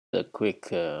A quick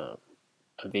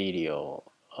video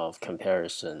of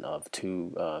comparison of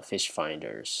two fish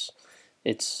finders.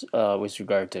 It's with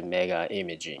regard to mega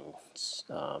imaging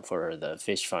for the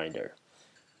fish finder.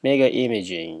 Mega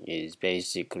imaging is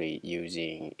basically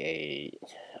using a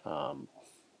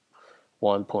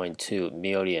 1.2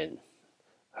 million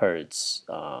hertz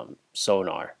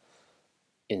sonar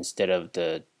instead of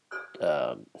the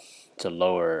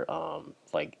lower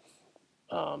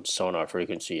sonar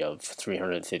frequency of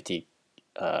 350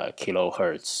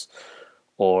 kilohertz,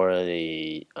 or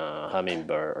the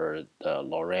Humminbird or the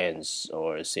Lorentz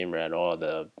or Simrad, all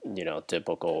the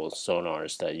typical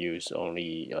sonars that use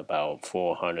only about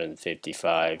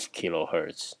 455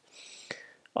 kilohertz,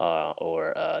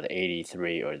 or the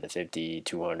 83 or the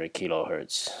 5200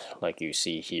 kilohertz, like you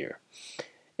see here.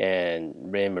 And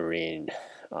Raymarine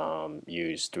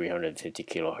use 350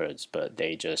 kilohertz, but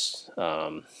they just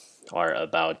are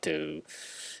about to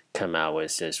come out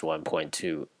with this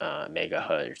 1.2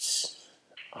 megahertz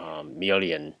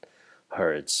million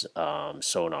hertz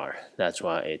sonar. That's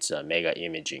why it's mega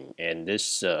imaging. And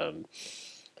this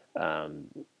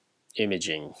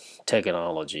imaging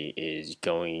technology is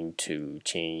going to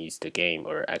change the game,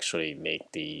 or actually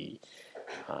make the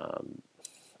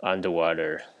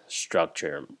underwater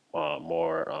structure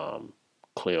more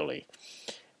clearly.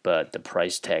 But the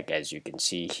price tag, as you can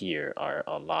see here, are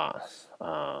a lot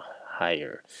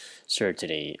higher.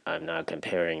 Certainly, I'm not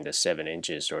comparing the 7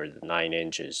 inches or the 9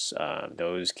 inches.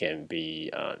 Those can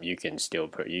be you can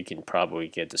probably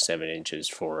get the 7 inches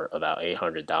for about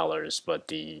 $800, but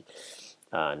the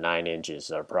 9 inches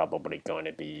are probably going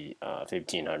to be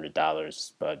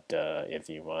 $1,500. But if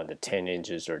you want the 10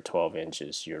 inches or 12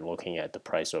 inches, you're looking at the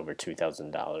price over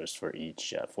 $2,000 for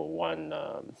each for one.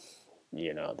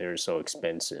 They're so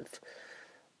expensive,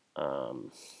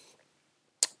 but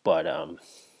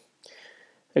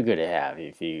they're good to have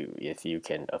if you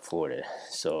can afford it.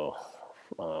 So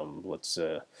let's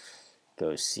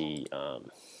go see.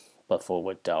 Before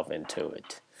we delve into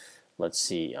it, let's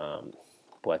see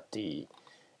what the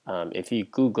if you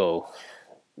Google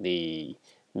the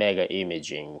mega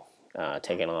imaging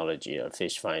technology of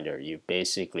fish finder, you're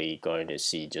basically going to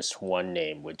see just one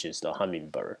name, which is the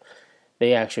Humminbird.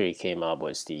 They actually came up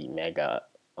with the mega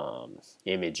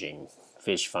imaging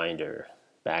fish finder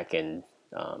back in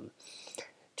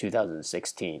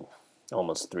 2016,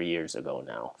 almost 3 years ago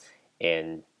now,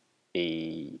 and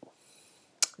they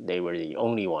were the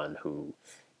only one who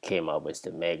came up with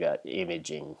the mega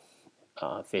imaging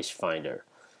fish finder.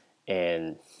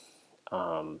 And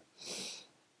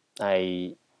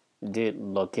I did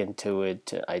look into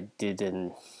it. I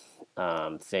didn't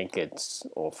think it's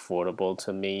affordable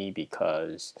to me,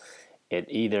 because it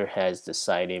either has the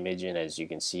side imaging, as you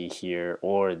can see here,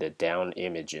 or the down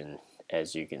imaging,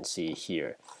 as you can see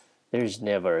here. There's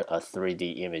never a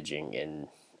 3D imaging in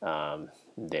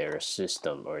their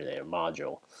system or their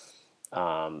module.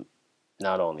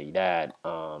 Not only that,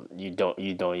 you don't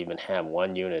even have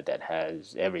one unit that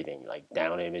has everything, like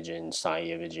down imaging, side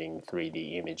imaging,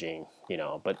 3D imaging.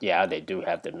 But yeah, they do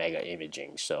have the mega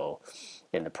imaging. So,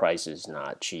 and the price is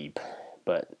not cheap.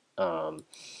 But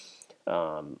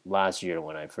last year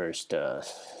when I first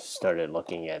started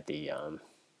looking at the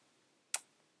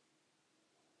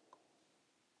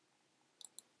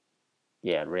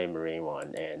Raymarine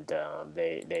one, and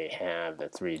they have the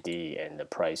 3D, and the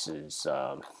price is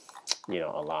a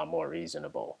lot more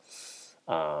reasonable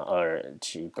or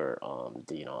cheaper.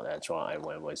 That's why I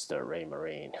went with the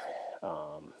Raymarine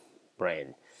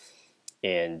brand.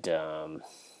 And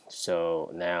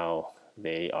so now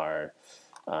they are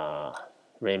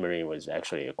Raymarine was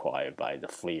actually acquired by the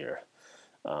FLIR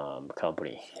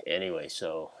company. Anyway,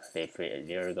 so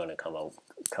they're going to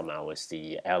come out with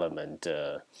the Element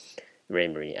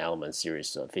Raymarine Element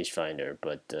series of fish finder,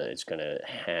 but it's going to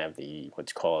have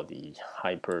what's called the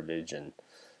hypervision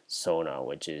sonar,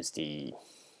 which is the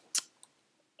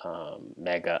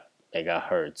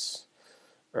megahertz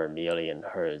or million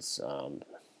hertz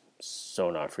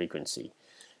sonar frequency,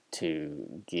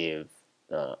 to give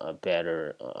a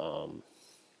better,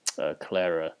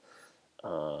 clearer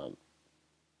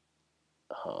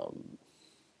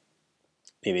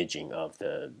imaging of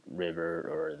the river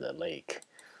or the lake.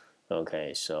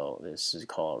 Okay, so this is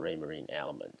called Raymarine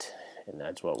Element, and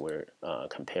that's what we're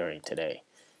comparing today.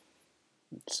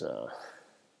 Let's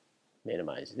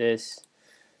minimize this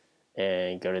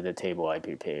and go to the table I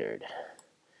prepared.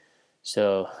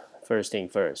 So first thing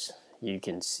first, you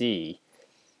can see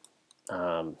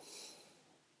the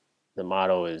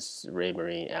model is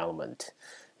Raymarine Element.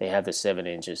 They have the 7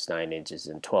 inches, 9 inches,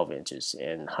 and 12 inches.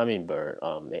 And Humminbird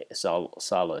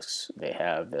Solix, they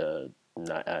have the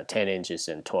 10 inches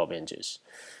and 12 inches.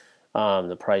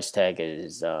 The price tag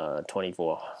is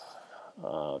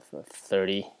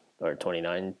 $24.30 or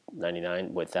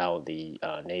 $29.99 without the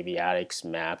Naviatics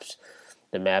maps.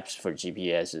 The maps for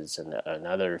GPS is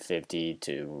another $50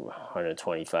 to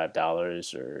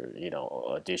 $125 or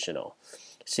additional.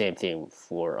 Same thing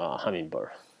for Humminbird.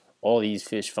 All these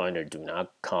fish finder do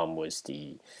not come with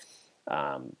the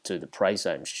so the price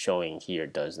I'm showing here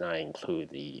does not include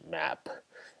the map,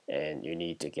 and you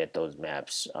need to get those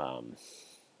maps.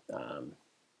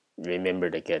 Remember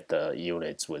to get the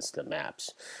units with the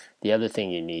maps. The other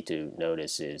thing you need to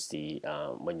notice is the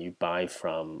when you buy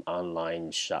from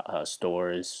online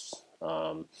stores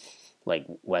like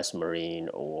West Marine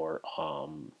or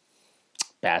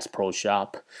Bass Pro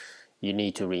Shop, you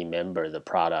need to remember the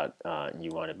product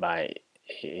you want to buy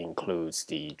includes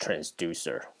the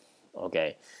transducer.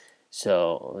 Okay,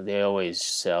 so they always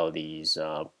sell these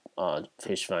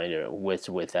fish finder with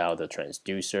without the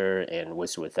transducer and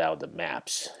with without the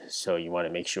maps, so you want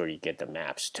to make sure you get the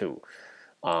maps too,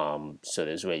 so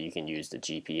this way you can use the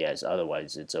GPS.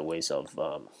 Otherwise it's a waste of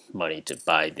money to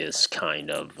buy this kind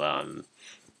of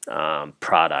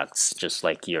products, just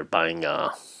like you're buying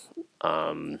a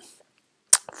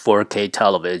 4K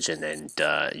television and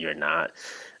you're not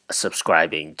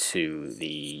subscribing to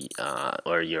the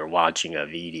or you're watching a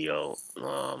video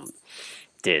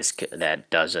disc that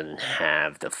doesn't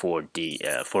have the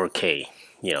 4K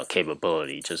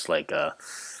capability, just like a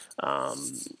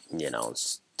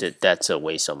that's a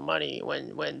waste of money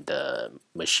when the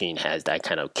machine has that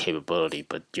kind of capability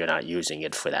but you're not using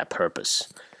it for that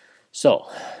purpose. So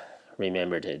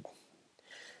remember to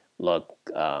look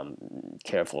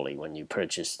carefully when you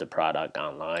purchase the product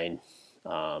online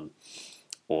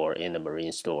or in the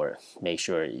marine store. Make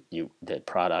sure the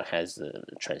product has the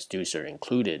transducer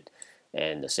included,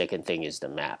 and the second thing is the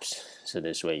maps. So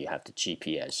this way you have the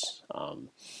GPS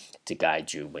to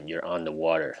guide you when you're on the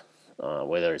water,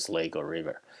 whether it's lake or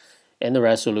river. And the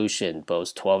resolution,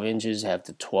 both 12 inches have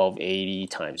the 1280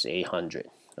 times 800.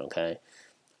 Okay,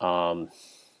 and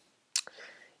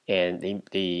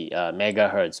the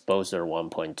megahertz both are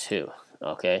 1.2.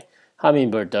 Okay.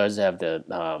 Humminbird does have the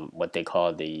what they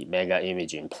call the Mega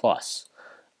Imaging Plus.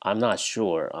 I'm not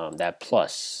sure that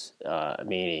plus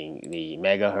meaning the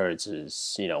megahertz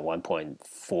is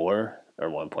 1.4 or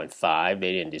 1.5.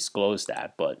 They didn't disclose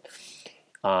that, but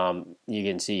you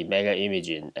can see Mega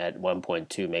Imaging at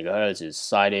 1.2 megahertz is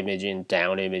side imaging,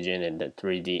 down imaging, and the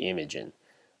 3D imaging.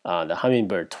 The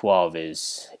Humminbird 12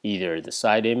 is either the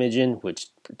side imaging, which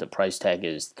the price tag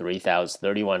is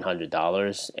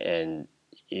 $3,100, and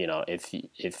if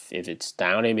it's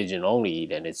down imaging only,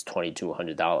 then it's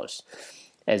 $2,200.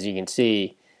 As you can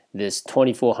see, this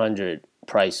 $2,400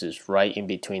 price is right in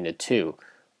between the two,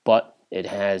 but it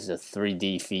has a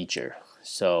 3D feature.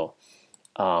 So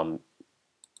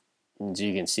as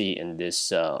you can see in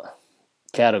this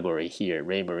category here,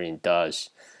 Raymarine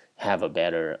does have a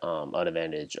better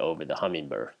advantage over the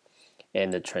Humminbird.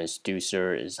 And the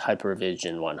transducer is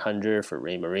Hypervision 100 for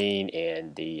Raymarine,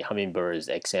 and the Humminbird is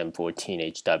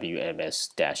XM14 HW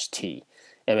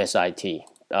MSI T.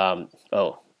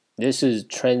 This is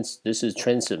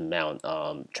transit mount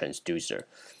transducer.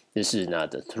 This is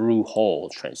not the through hole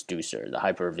transducer. The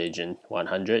Hypervision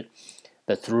 100,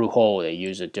 the through hole, they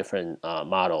use a different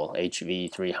model,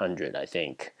 HV300, I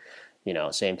think.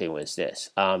 Same thing with this.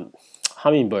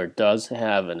 Humminbird does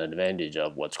have an advantage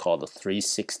of what's called the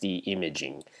 360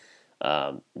 imaging.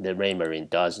 The Raymarine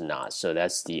does not, so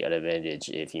that's the advantage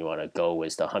if you want to go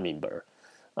with the Humminbird.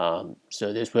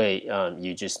 So this way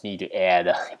you just need to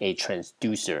add a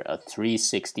transducer, a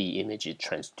 360 image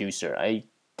transducer. I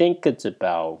think it's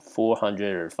about $400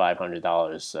 or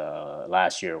 $500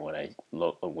 last year when I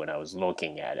was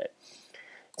looking at it.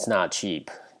 It's not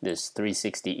cheap. This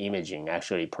 360 imaging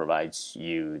actually provides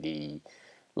you the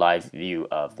live view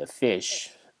of the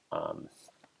fish.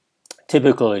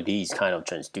 Typically these kind of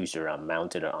transducer are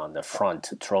mounted on the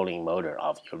front trolling motor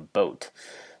of your boat,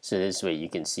 so this way you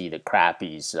can see the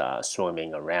crappies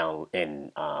swimming around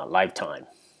in lifetime,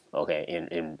 okay,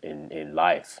 in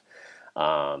life.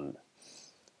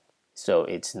 So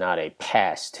it's not a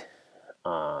past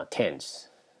tense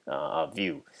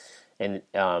view. And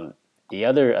the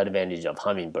other advantage of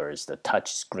Humminbird is the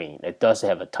touch screen. It does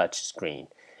have a touch screen,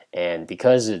 and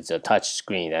because it's a touch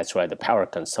screen, that's why the power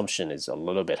consumption is a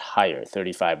little bit higher,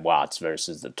 35 watts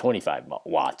versus the 25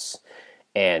 watts.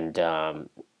 And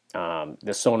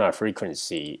the sonar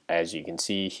frequency, as you can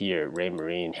see here,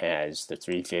 Raymarine has the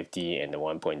 350 and the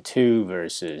 1.2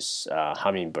 versus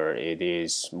Humminbird. It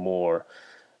is more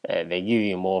they give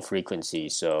you more frequency.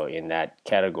 So in that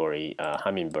category,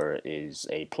 Humminbird is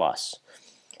a plus.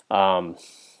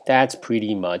 That's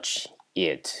pretty much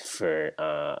it for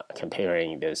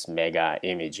comparing this mega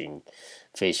imaging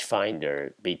fish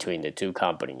finder between the two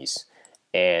companies.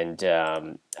 And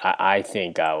I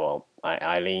think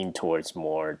I lean towards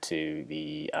more to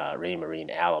the Raymarine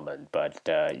Element, but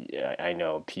I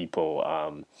know people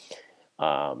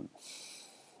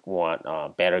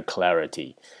want better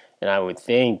clarity. And I would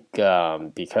think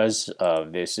because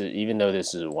of this, even though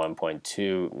this is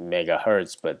 1.2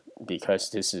 megahertz, but because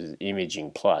this is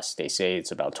imaging plus, they say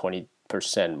it's about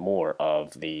 20% more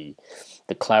of the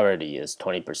clarity is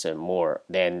 20% more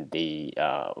than the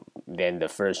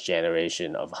first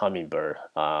generation of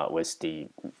Humminbird with the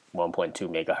 1.2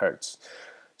 megahertz.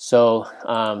 So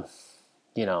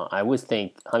I would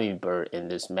think Humminbird in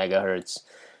this megahertz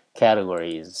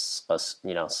category is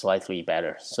slightly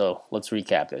better. So let's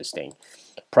recap this thing.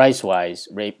 Price wise,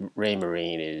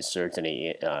 Raymarine is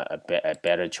certainly a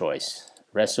better choice.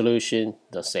 Resolution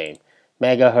the same.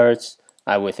 Megahertz,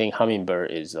 I would think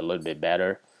Humminbird is a little bit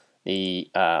better. The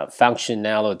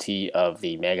functionality of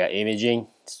the mega imaging,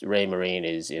 Raymarine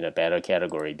is in a better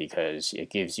category because it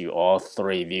gives you all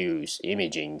three views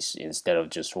imagings instead of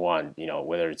just one,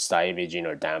 whether it's side imaging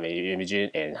or down imaging,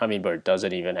 and Humminbird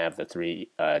doesn't even have the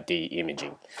 3D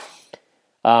imaging.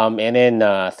 And then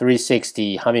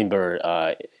 360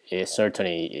 Humminbird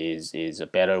certainly is a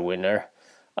better winner.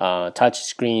 Touch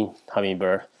screen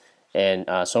Humminbird, and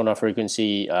sonar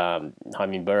frequency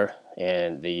Humminbird,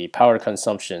 and the power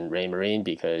consumption Raymarine,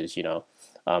 because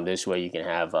this way you can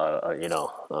have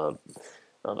a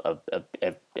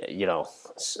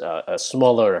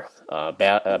smaller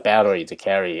battery to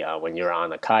carry when you're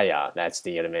on a kayak. That's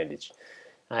the advantage.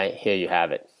 All right, here you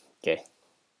have it. Okay.